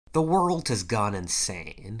The world has gone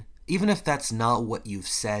insane. Even if that's not what you've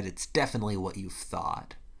said, it's definitely what you've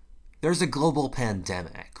thought. There's a global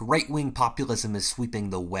pandemic, right-wing populism is sweeping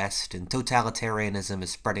the West, and totalitarianism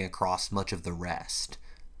is spreading across much of the rest.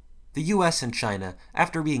 The US and China,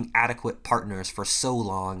 after being adequate partners for so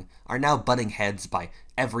long, are now butting heads by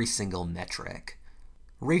every single metric.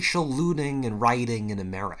 Racial looting and rioting in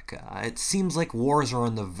America. It seems like wars are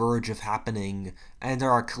on the verge of happening and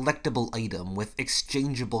are a collectible item with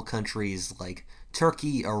exchangeable countries like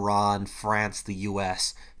Turkey, Iran, France, the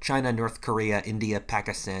US, China, North Korea, India,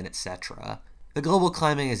 Pakistan, etc. The global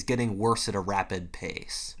climate is getting worse at a rapid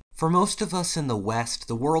pace. For most of us in the West,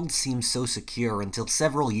 the world seemed so secure until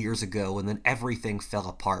several years ago, and then everything fell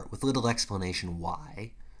apart with little explanation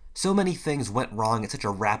why. So many things went wrong at such a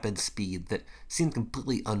rapid speed that seemed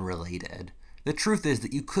completely unrelated. The truth is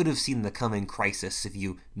that you could have seen the coming crisis if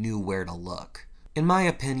you knew where to look. In my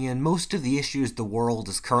opinion, most of the issues the world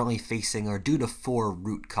is currently facing are due to 4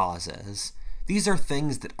 root causes. These are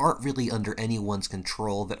things that aren't really under anyone's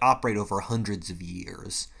control that operate over hundreds of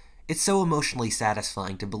years. It's so emotionally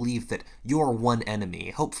satisfying to believe that your one enemy,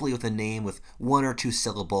 hopefully with a name with 1 or 2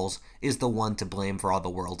 syllables, is the one to blame for all the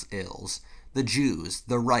world's ills. The Jews,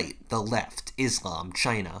 the right, the left, Islam,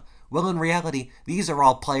 China. Well, in reality, these are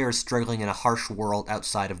all players struggling in a harsh world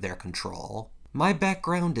outside of their control. My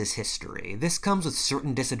background is history. This comes with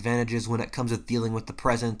certain disadvantages when it comes with dealing with the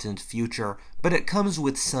present and future, but it comes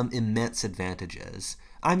with some immense advantages.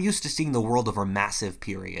 I'm used to seeing the world over massive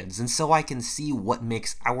periods, and so I can see what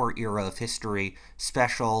makes our era of history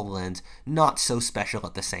special and not so special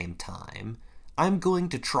at the same time. I'm going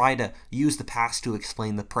to try to use the past to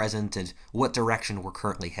explain the present and what direction we're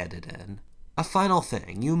currently headed in. A final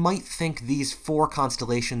thing, you might think these 4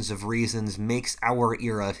 constellations of reasons makes our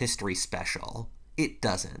era of history special. It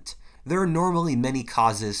doesn't. There are normally many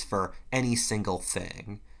causes for any single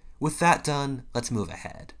thing. With that done, let's move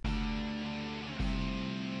ahead.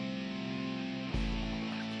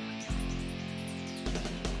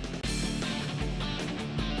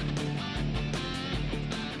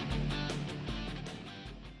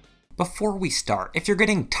 Before we start, if you're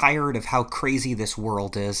getting tired of how crazy this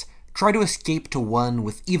world is, try to escape to one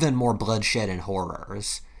with even more bloodshed and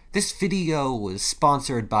horrors. This video was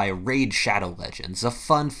sponsored by Raid Shadow Legends, a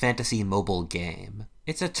fun fantasy mobile game.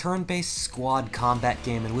 It's a turn-based squad combat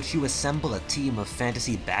game in which you assemble a team of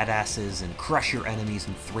fantasy badasses and crush your enemies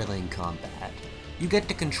in thrilling combat. You get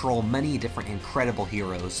to control many different incredible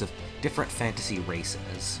heroes of different fantasy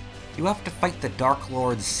races. You have to fight the Dark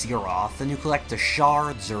Lord Siroth, and you collect the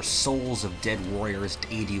shards or souls of dead warriors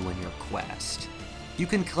to aid you in your quest. You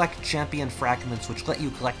can collect champion fragments which let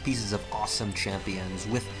you collect pieces of awesome champions,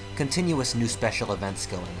 with continuous new special events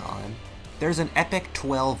going on. There's an epic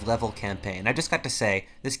 12-level campaign. I just got to say,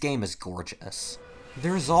 this game is gorgeous.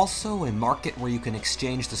 There's also a market where you can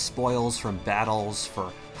exchange the spoils from battles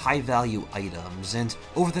for high-value items, and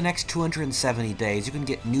over the next 270 days you can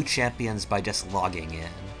get new champions by just logging in.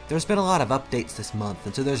 There's been a lot of updates this month,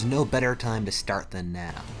 and so there's no better time to start than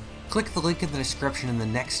now. Click the link in the description in the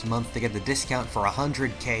next month to get the discount for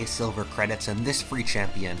 100k silver credits and this free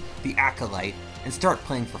champion, the Acolyte, and start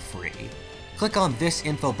playing for free. Click on this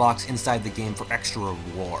info box inside the game for extra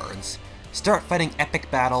rewards. Start fighting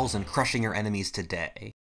epic battles and crushing your enemies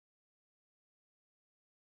today.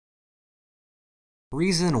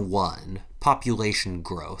 Reason 1. Population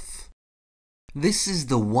growth. This is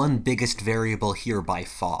the one biggest variable here by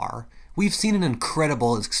far. We've seen an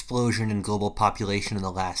incredible explosion in global population in the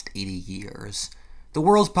last 80 years. The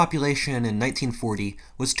world's population in 1940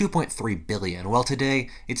 was 2.3 billion, while today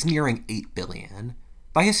it's nearing 8 billion.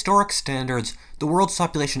 By historic standards, the world's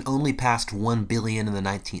population only passed 1 billion in the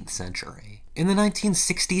 19th century. In the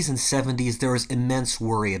 1960s and 70s, there was immense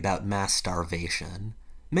worry about mass starvation.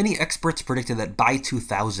 Many experts predicted that by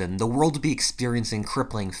 2000, the world would be experiencing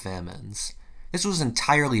crippling famines. This was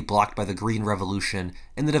entirely blocked by the Green Revolution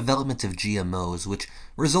and the development of GMOs, which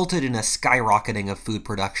resulted in a skyrocketing of food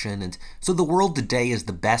production, and so the world today is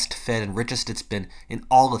the best fed and richest it's been in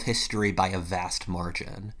all of history by a vast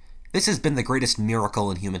margin. This has been the greatest miracle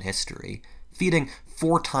in human history, feeding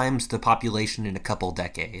 4 times the population in a couple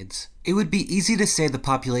decades. It would be easy to say the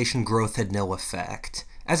population growth had no effect.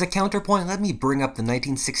 As a counterpoint, let me bring up the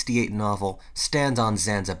 1968 novel Stand on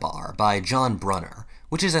Zanzibar by John Brunner,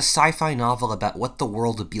 which is a sci-fi novel about what the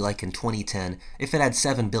world would be like in 2010 if it had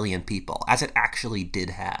 7 billion people, as it actually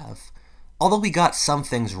did have. Although we got some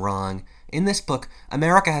things wrong, in this book,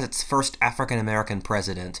 America has its first African-American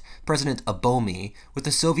president, President Abomi, with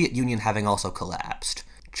the Soviet Union having also collapsed.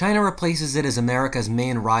 China replaces it as America's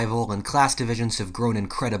main rival, and class divisions have grown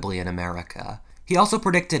incredibly in America. He also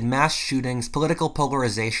predicted mass shootings, political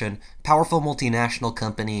polarization, powerful multinational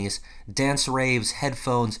companies, dance raves,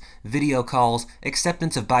 headphones, video calls,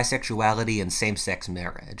 acceptance of bisexuality, and same-sex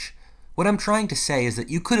marriage. What I'm trying to say is that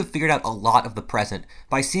you could have figured out a lot of the present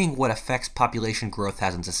by seeing what effects population growth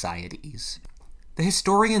has on societies. The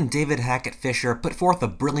historian David Hackett Fischer put forth a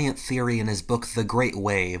brilliant theory in his book The Great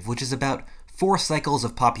Wave, which is about 4 cycles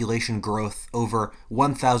of population growth over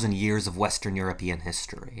 1,000 years of Western European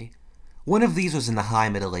history. One of these was in the High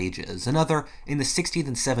Middle Ages, another in the 16th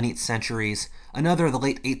and 17th centuries, another the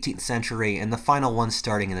late 18th century, and the final one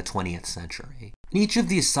starting in the 20th century. In each of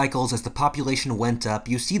these cycles, as the population went up,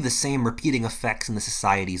 you see the same repeating effects in the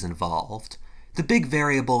societies involved. The big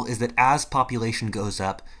variable is that as population goes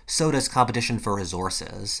up, so does competition for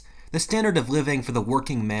resources. The standard of living for the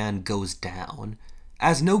working man goes down.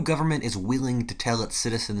 As no government is willing to tell its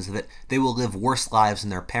citizens that they will live worse lives than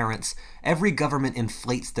their parents, every government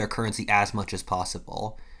inflates their currency as much as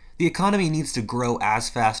possible. The economy needs to grow as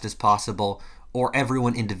fast as possible, or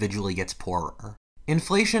everyone individually gets poorer.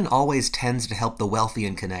 Inflation always tends to help the wealthy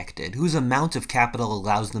and connected, whose amount of capital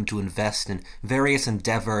allows them to invest in various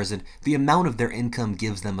endeavors, and the amount of their income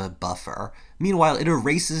gives them a buffer. Meanwhile, it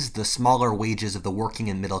erases the smaller wages of the working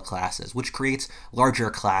and middle classes, which creates larger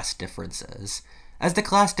class differences. As the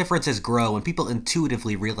class differences grow and people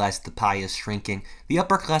intuitively realize the pie is shrinking, the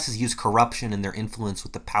upper classes use corruption and their influence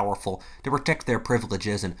with the powerful to protect their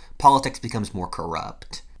privileges, and politics becomes more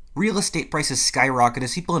corrupt. Real estate prices skyrocket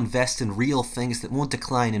as people invest in real things that won't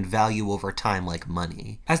decline in value over time, like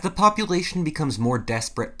money. As the population becomes more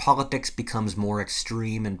desperate, politics becomes more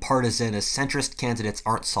extreme and partisan as centrist candidates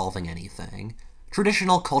aren't solving anything.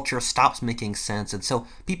 Traditional culture stops making sense, and so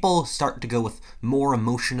people start to go with more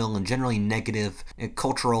emotional and generally negative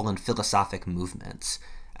cultural and philosophic movements.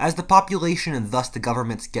 As the population and thus the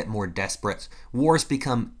governments get more desperate, wars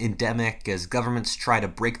become endemic as governments try to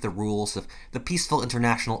break the rules of the peaceful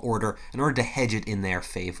international order in order to hedge it in their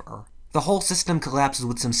favor. The whole system collapses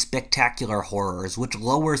with some spectacular horrors, which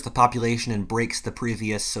lowers the population and breaks the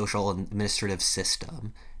previous social and administrative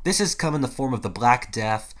system. This has come in the form of the Black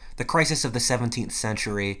Death, the crisis of the 17th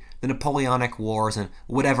century, the Napoleonic Wars, and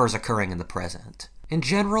whatever is occurring in the present. In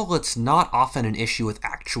general, it's not often an issue with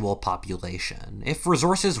actual population. If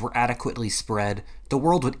resources were adequately spread, the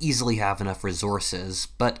world would easily have enough resources,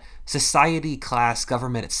 but society, class,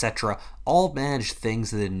 government, etc. all manage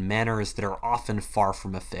things in manners that are often far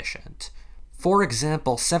from efficient. For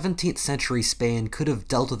example, 17th century Spain could have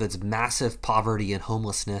dealt with its massive poverty and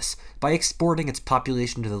homelessness by exporting its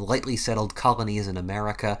population to the lightly settled colonies in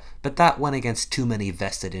America, but that went against too many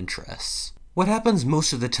vested interests. What happens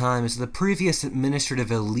most of the time is the previous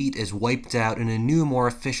administrative elite is wiped out and a new, more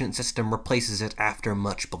efficient system replaces it after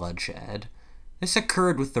much bloodshed. This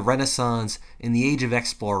occurred with the Renaissance, in the Age of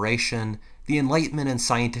Exploration, the Enlightenment and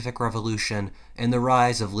Scientific Revolution, and the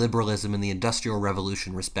rise of liberalism and the Industrial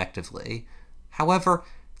Revolution, respectively. However,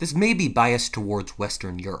 this may be biased towards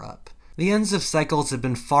Western Europe. The ends of cycles have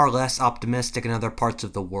been far less optimistic in other parts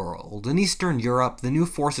of the world. In Eastern Europe, the new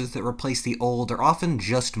forces that replace the old are often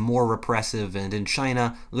just more repressive, and in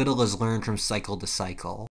China, little is learned from cycle to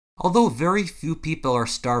cycle. Although very few people are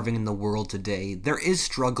starving in the world today, there is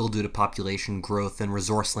struggle due to population growth and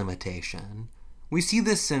resource limitation. We see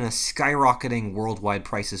this in a skyrocketing worldwide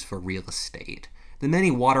prices for real estate. The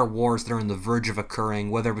many water wars that are on the verge of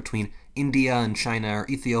occurring, whether between India and China or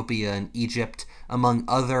Ethiopia and Egypt, among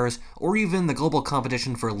others, or even the global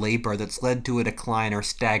competition for labor that's led to a decline or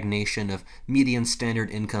stagnation of median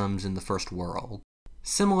standard incomes in the first world.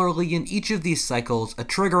 Similarly, in each of these cycles, a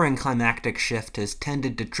triggering climactic shift has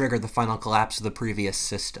tended to trigger the final collapse of the previous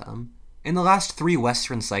system. In the last 3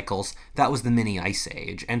 Western cycles, that was the mini Ice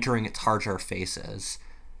Age, entering its harsher phases.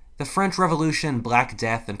 The French Revolution, Black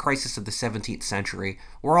Death, and crisis of the 17th century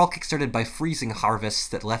were all kickstarted by freezing harvests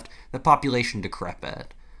that left the population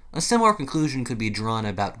decrepit. A similar conclusion could be drawn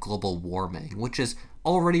about global warming, which has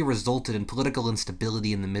already resulted in political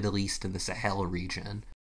instability in the Middle East and the Sahel region.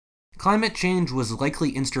 Climate change was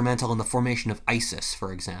likely instrumental in the formation of ISIS,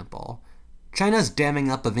 for example. China's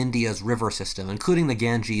damming up of India's river system, including the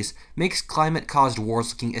Ganges, makes climate-caused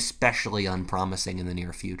wars looking especially unpromising in the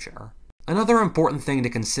near future. Another important thing to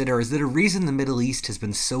consider is that a reason the Middle East has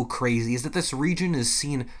been so crazy is that this region has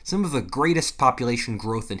seen some of the greatest population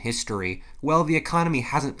growth in history, while the economy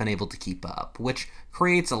hasn't been able to keep up, which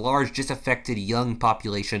creates a large disaffected young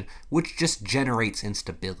population which just generates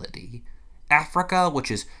instability. Africa,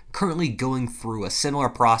 which is currently going through a similar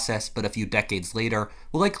process but a few decades later,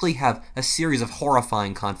 will likely have a series of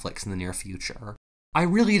horrifying conflicts in the near future. I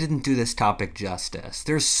really didn't do this topic justice.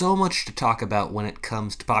 There's so much to talk about when it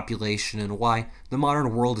comes to population and why the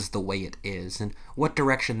modern world is the way it is, and what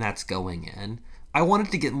direction that's going in. I wanted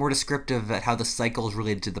to get more descriptive at how the cycle is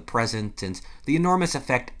related to the present and the enormous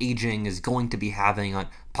effect aging is going to be having on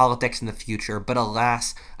politics in the future, but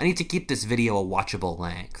alas, I need to keep this video a watchable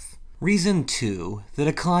length. Reason 2. The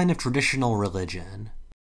decline of traditional religion.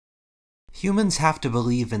 Humans have to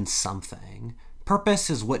believe in something. Purpose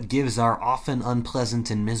is what gives our often unpleasant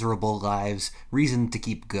and miserable lives reason to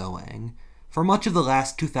keep going. For much of the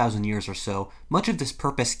last 2,000 years or so, much of this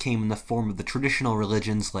purpose came in the form of the traditional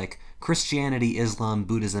religions like Christianity, Islam,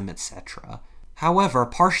 Buddhism, etc. However,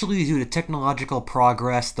 partially due to technological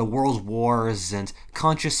progress, the world wars, and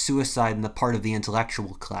conscious suicide on the part of the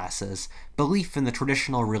intellectual classes, belief in the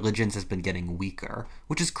traditional religions has been getting weaker,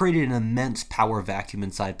 which has created an immense power vacuum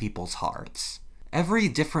inside people's hearts. Every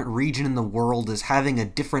different region in the world is having a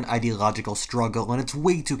different ideological struggle, and it's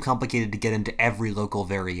way too complicated to get into every local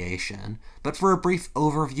variation. But for a brief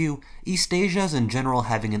overview, East Asia is in general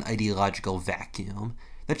having an ideological vacuum.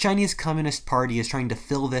 The Chinese Communist Party is trying to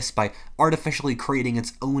fill this by artificially creating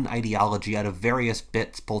its own ideology out of various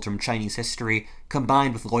bits pulled from Chinese history,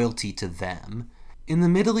 combined with loyalty to them. In the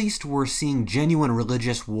Middle East, we're seeing genuine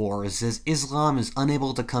religious wars, as Islam is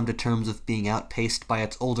unable to come to terms with being outpaced by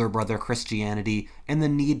its older brother Christianity, and the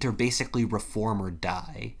need to basically reform or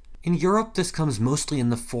die. In Europe, this comes mostly in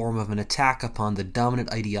the form of an attack upon the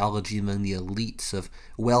dominant ideology among the elites of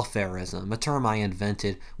welfarism, a term I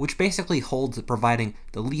invented, which basically holds that providing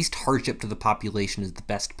the least hardship to the population is the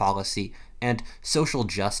best policy, and social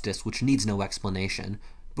justice, which needs no explanation,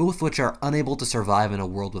 both which are unable to survive in a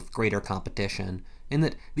world with greater competition, in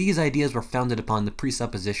that these ideas were founded upon the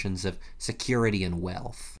presuppositions of security and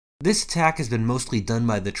wealth. This attack has been mostly done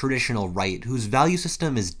by the traditional right, whose value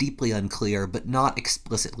system is deeply unclear but not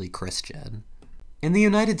explicitly Christian. In the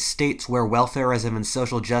United States, where welfarism and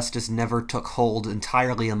social justice never took hold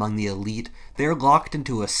entirely among the elite, they are locked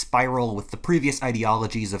into a spiral with the previous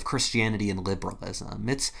ideologies of Christianity and liberalism.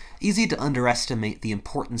 It's easy to underestimate the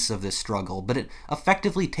importance of this struggle, but it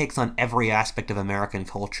effectively takes on every aspect of American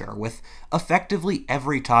culture, with effectively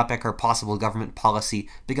every topic or possible government policy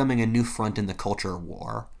becoming a new front in the culture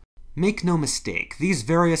war. Make no mistake, these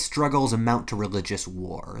various struggles amount to religious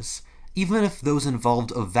wars. Even if those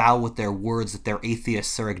involved avow with their words that they're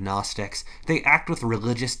atheists or agnostics, they act with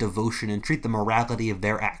religious devotion and treat the morality of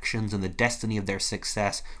their actions and the destiny of their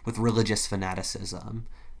success with religious fanaticism.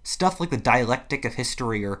 Stuff like the dialectic of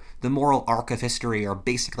history or the moral arc of history are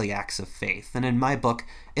basically acts of faith, and in my book,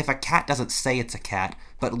 if a cat doesn't say it's a cat,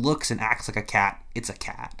 but looks and acts like a cat, it's a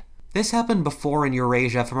cat. This happened before in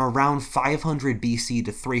Eurasia from around 500 BC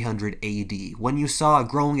to 300 AD, when you saw a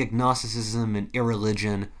growing agnosticism and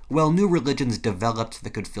irreligion, while new religions developed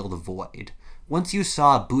that could fill the void. Once you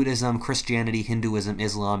saw Buddhism, Christianity, Hinduism,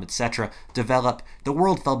 Islam, etc. develop, the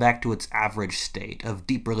world fell back to its average state of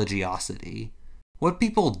deep religiosity. What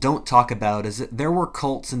people don't talk about is that there were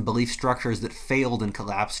cults and belief structures that failed and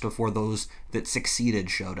collapsed before those that succeeded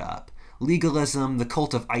showed up. Legalism, the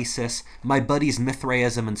cult of Isis, my buddies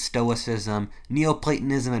Mithraism and Stoicism,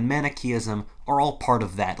 Neoplatonism and Manichaeism are all part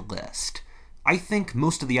of that list. I think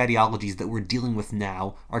most of the ideologies that we're dealing with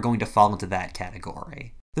now are going to fall into that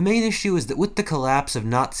category. The main issue is that with the collapse of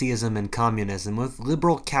Nazism and communism, with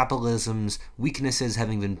liberal capitalism's weaknesses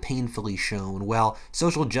having been painfully shown, while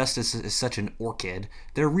social justice is such an orchid,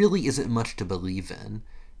 there really isn't much to believe in.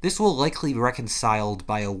 This will likely be reconciled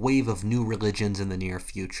by a wave of new religions in the near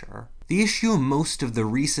future. The issue in most of the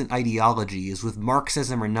recent ideologies, with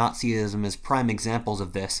Marxism or Nazism as prime examples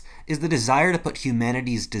of this, is the desire to put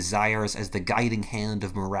humanity's desires as the guiding hand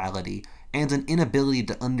of morality, and an inability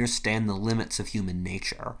to understand the limits of human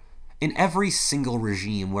nature. In every single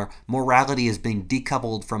regime where morality is being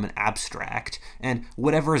decoupled from an abstract, and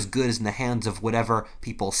whatever is good is in the hands of whatever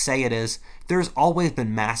people say it is, there's always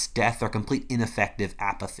been mass death or complete ineffective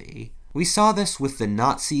apathy. We saw this with the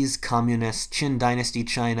Nazis, communists, Qin dynasty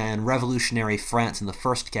China, and revolutionary France in the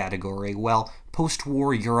first category, while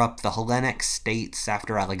post-war Europe, the Hellenic states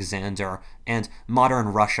after Alexander, and modern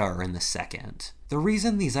Russia are in the second. The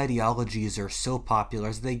reason these ideologies are so popular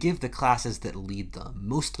is they give the classes that lead them,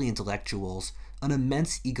 mostly intellectuals, an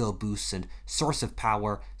immense ego boost and source of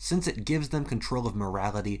power, since it gives them control of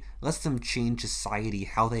morality, lets them change society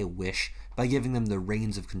how they wish by giving them the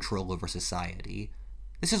reins of control over society.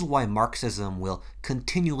 This is why Marxism will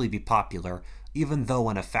continually be popular, even though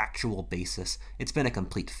on a factual basis, it's been a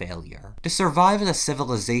complete failure. To survive as a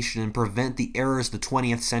civilization and prevent the errors of the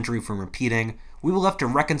 20th century from repeating, we will have to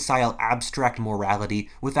reconcile abstract morality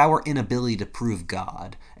with our inability to prove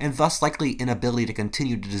God, and thus likely inability to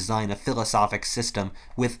continue to design a philosophic system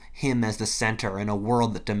with Him as the center in a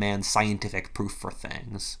world that demands scientific proof for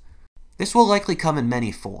things. This will likely come in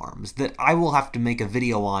many forms that I will have to make a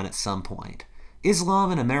video on at some point. Islam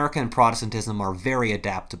and American Protestantism are very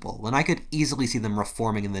adaptable, and I could easily see them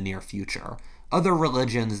reforming in the near future. Other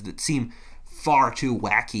religions that seem far too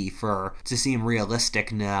wacky to seem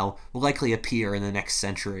realistic now will likely appear in the next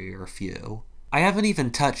century or few. I haven't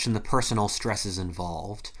even touched on the personal stresses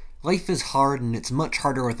involved. Life is hard, and it's much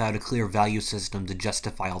harder without a clear value system to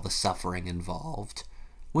justify all the suffering involved.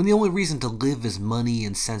 When the only reason to live is money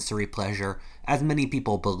and sensory pleasure, as many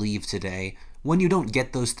people believe today, when you don't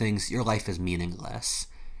get those things, your life is meaningless.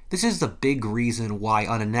 This is the big reason why,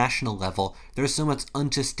 on a national level, there's so much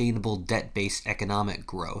unsustainable debt-based economic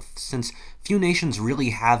growth, since few nations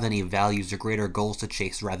really have any values or greater goals to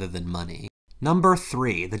chase rather than money. Number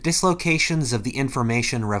 3. The dislocations of the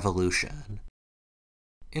information revolution.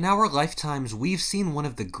 In our lifetimes, we've seen one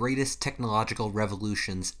of the greatest technological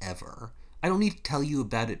revolutions ever. I don't need to tell you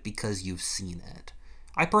about it because you've seen it.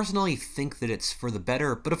 I personally think that it's for the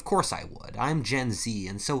better, but of course I would. I'm Gen Z,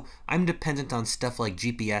 and so I'm dependent on stuff like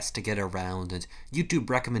GPS to get around and YouTube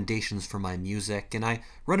recommendations for my music, and I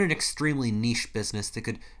run an extremely niche business that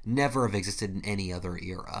could never have existed in any other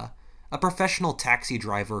era. A professional taxi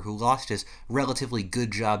driver who lost his relatively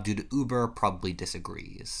good job due to Uber probably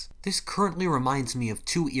disagrees. This currently reminds me of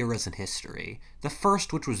 2 eras in history. The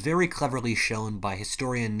first, which was very cleverly shown by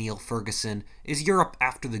historian Neil Ferguson, is Europe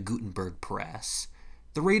after the Gutenberg Press.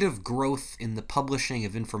 The rate of growth in the publishing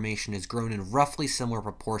of information has grown in roughly similar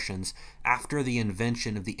proportions after the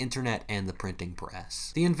invention of the internet and the printing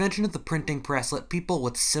press. The invention of the printing press let people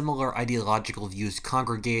with similar ideological views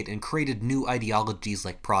congregate and created new ideologies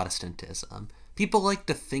like Protestantism. People like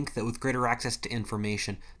to think that with greater access to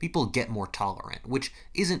information, people get more tolerant, which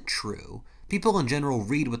isn't true. People in general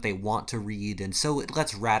read what they want to read, and so it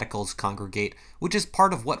lets radicals congregate, which is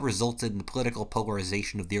part of what resulted in the political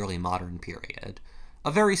polarization of the early modern period. A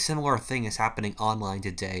very similar thing is happening online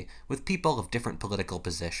today with people of different political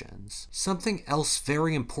positions. Something else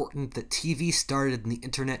very important that TV started and the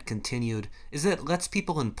internet continued is that it lets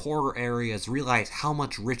people in poorer areas realize how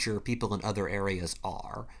much richer people in other areas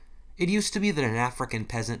are. It used to be that an African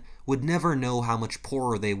peasant would never know how much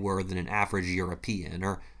poorer they were than an average European,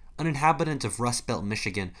 or an inhabitant of Rust Belt,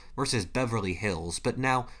 Michigan versus Beverly Hills, but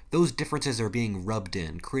now those differences are being rubbed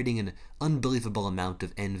in, creating an unbelievable amount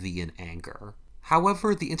of envy and anger.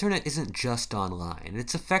 However, the internet isn't just online.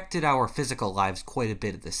 It's affected our physical lives quite a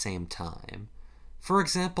bit at the same time. For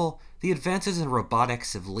example, the advances in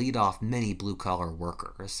robotics have laid off many blue-collar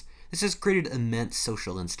workers. This has created immense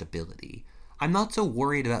social instability. I'm not so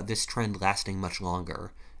worried about this trend lasting much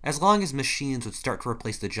longer. As long as machines would start to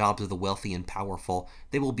replace the jobs of the wealthy and powerful,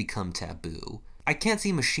 they will become taboo. I can't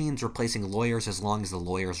see machines replacing lawyers as long as the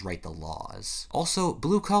lawyers write the laws. Also,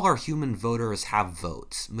 blue-collar human voters have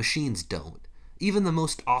votes. Machines don't. Even the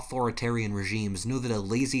most authoritarian regimes know that a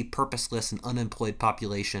lazy, purposeless, and unemployed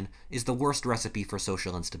population is the worst recipe for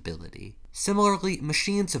social instability. Similarly,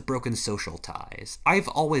 machines have broken social ties. I've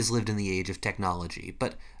always lived in the age of technology,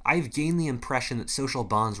 but I've gained the impression that social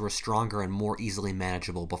bonds were stronger and more easily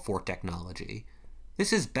manageable before technology.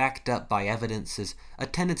 This is backed up by evidence as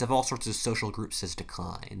attendance of all sorts of social groups has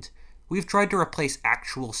declined. We've tried to replace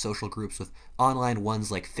actual social groups with online ones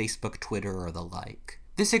like Facebook, Twitter, or the like.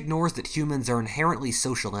 This ignores that humans are inherently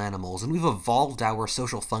social animals, and we've evolved our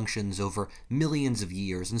social functions over millions of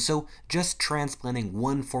years, and so just transplanting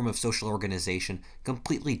one form of social organization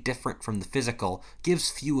completely different from the physical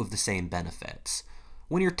gives few of the same benefits.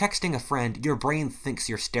 When you're texting a friend, your brain thinks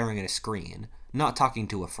you're staring at a screen, not talking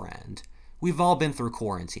to a friend. We've all been through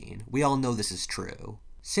quarantine. We all know this is true.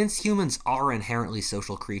 Since humans are inherently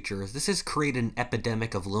social creatures, this has created an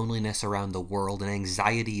epidemic of loneliness around the world and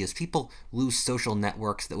anxiety as people lose social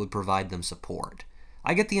networks that would provide them support.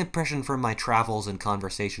 I get the impression from my travels and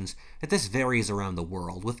conversations that this varies around the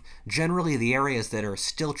world, with generally the areas that are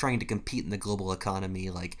still trying to compete in the global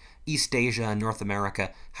economy, like East Asia and North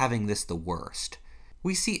America, having this the worst.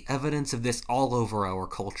 We see evidence of this all over our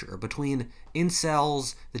culture. Between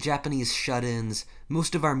incels, the Japanese shut-ins,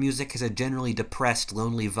 most of our music has a generally depressed,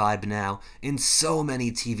 lonely vibe now, and so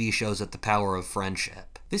many TV shows at the power of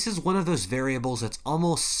friendship. This is one of those variables that's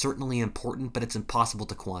almost certainly important, but it's impossible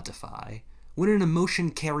to quantify. When an emotion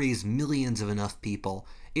carries millions of enough people,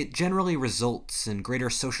 it generally results in greater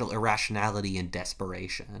social irrationality and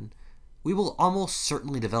desperation. We will almost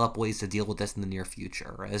certainly develop ways to deal with this in the near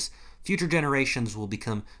future, as future generations will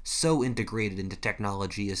become so integrated into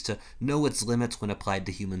technology as to know its limits when applied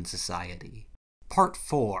to human society. Part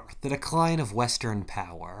 4. The Decline of Western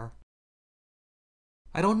Power.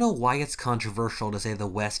 I don't know why it's controversial to say the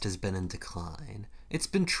West has been in decline. It's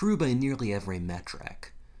been true by nearly every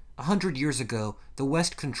metric. 100 years ago, the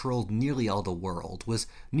West controlled nearly all the world, was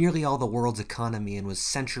nearly all the world's economy, and was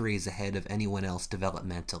centuries ahead of anyone else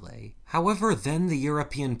developmentally. However, then the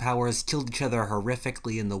European powers killed each other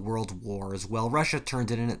horrifically in the world wars, while Russia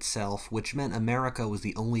turned it in itself, which meant America was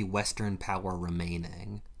the only Western power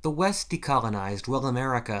remaining. The West decolonized, while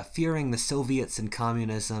America, fearing the Soviets and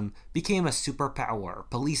communism, became a superpower,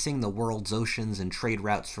 policing the world's oceans and trade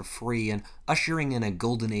routes for free, and ushering in a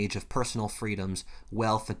golden age of personal freedoms,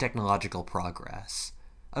 wealth, and technological progress.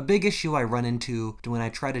 A big issue I run into when I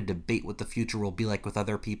try to debate what the future will be like with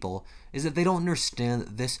other people is that they don't understand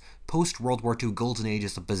that this post-World War II golden age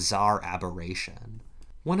is a bizarre aberration.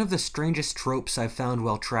 One of the strangest tropes I've found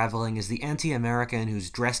while traveling is the anti-American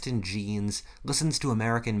who's dressed in jeans, listens to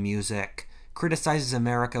American music, criticizes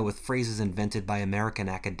America with phrases invented by American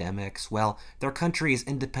academics, while their country is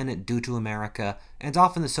independent due to America, and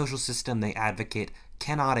often the social system they advocate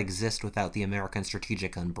cannot exist without the American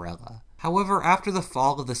strategic umbrella. However, after the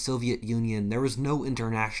fall of the Soviet Union, there was no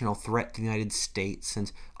international threat to the United States,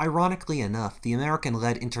 and ironically enough, the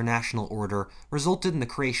American-led international order resulted in the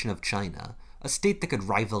creation of China, a state that could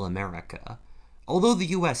rival America. Although the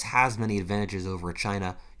US has many advantages over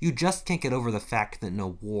China, you just can't get over the fact that in a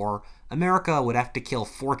war, America would have to kill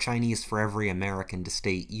 4 Chinese for every American to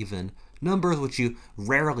stay even, numbers which you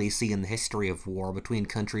rarely see in the history of war between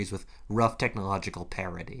countries with rough technological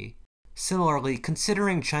parity. Similarly,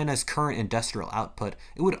 considering China's current industrial output,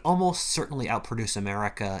 it would almost certainly outproduce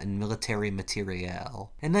America in military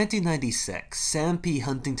materiel. In 1996, Sam P.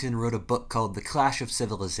 Huntington wrote a book called The Clash of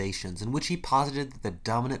Civilizations, in which he posited that the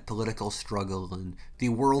dominant political struggle in the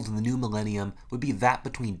world in the new millennium would be that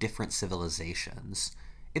between different civilizations.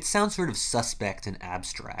 It sounds sort of suspect and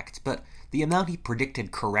abstract, but the amount he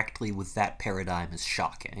predicted correctly with that paradigm is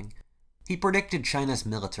shocking. He predicted China's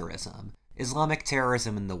militarism, Islamic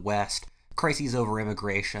terrorism in the West, crises over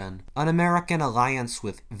immigration, an American alliance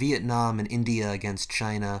with Vietnam and India against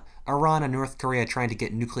China, Iran and North Korea trying to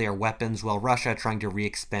get nuclear weapons while Russia trying to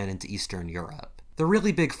re-expand into Eastern Europe. The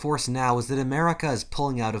really big force now is that America is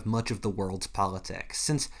pulling out of much of the world's politics,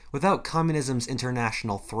 since without communism's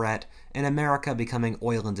international threat and America becoming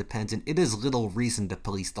oil independent, it is little reason to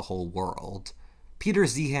police the whole world. Peter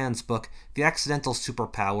Zehan's book, The Accidental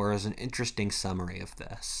Superpower, is an interesting summary of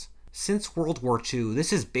this. Since World War II,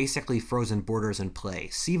 this has basically frozen borders in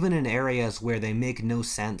place, even in areas where they make no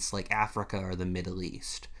sense like Africa or the Middle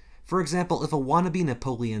East. For example, if a wannabe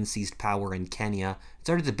Napoleon seized power in Kenya,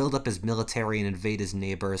 started to build up his military and invade his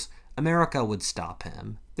neighbors, America would stop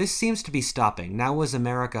him. This seems to be stopping now as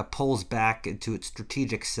America pulls back into its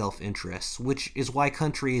strategic self-interests, which is why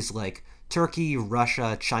countries like Turkey,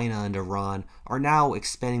 Russia, China, and Iran are now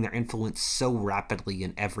expanding their influence so rapidly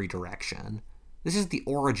in every direction. This is the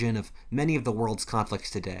origin of many of the world's conflicts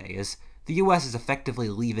today, as the US is effectively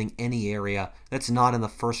leaving any area that's not in the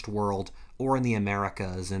First World or in the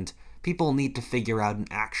Americas, and people need to figure out an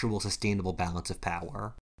actual sustainable balance of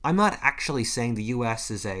power. I'm not actually saying the US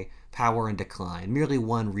is a power in decline, merely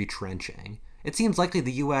one retrenching. It seems likely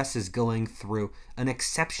the US is going through an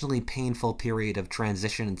exceptionally painful period of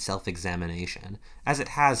transition and self-examination, as it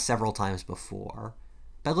has several times before.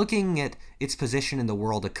 By looking at its position in the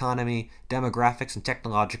world economy, demographics, and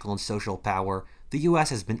technological and social power, the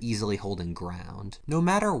US has been easily holding ground. No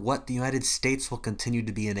matter what, the United States will continue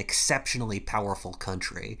to be an exceptionally powerful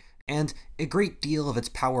country, and a great deal of its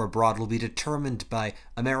power abroad will be determined by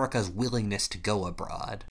America's willingness to go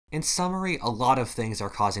abroad. In summary, a lot of things are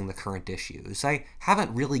causing the current issues. I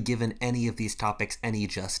haven't really given any of these topics any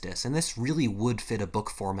justice, and this really would fit a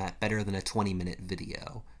book format better than a 20-minute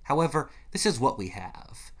video. However, this is what we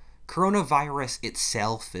have. Coronavirus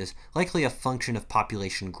itself is likely a function of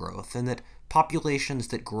population growth, and that populations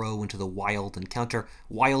that grow into the wild encounter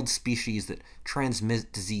wild species that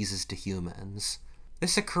transmit diseases to humans.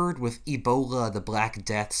 This occurred with Ebola, the Black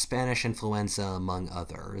Death, Spanish influenza, among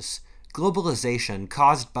others. Globalization,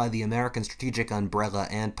 caused by the American strategic umbrella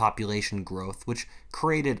and population growth, which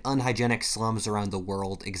created unhygienic slums around the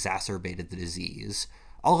world, exacerbated the disease.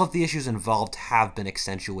 All of the issues involved have been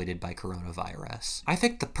accentuated by coronavirus. I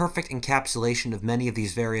think the perfect encapsulation of many of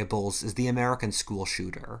these variables is the American school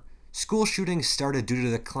shooter. School shootings started due to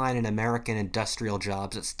the decline in American industrial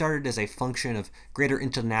jobs that started as a function of greater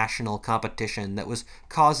international competition that was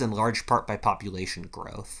caused in large part by population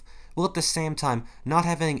growth. while at the same time not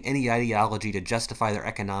having any ideology to justify their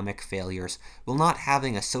economic failures, while not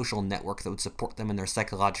having a social network that would support them in their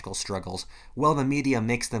psychological struggles, while the media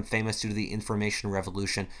makes them famous due to the information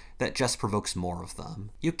revolution that just provokes more of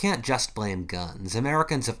them. You can't just blame guns.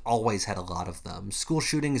 Americans have always had a lot of them. School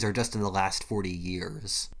shootings are just in the last 40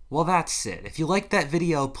 years. Well, that's it. If you liked that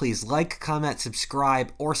video, please like, comment,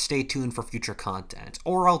 subscribe, or stay tuned for future content.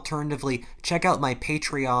 Or alternatively, check out my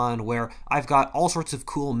Patreon, where I've got all sorts of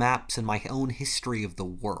cool maps and my own history of the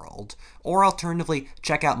world. Or alternatively,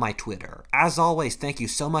 check out my Twitter. As always, thank you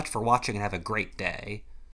so much for watching and have a great day.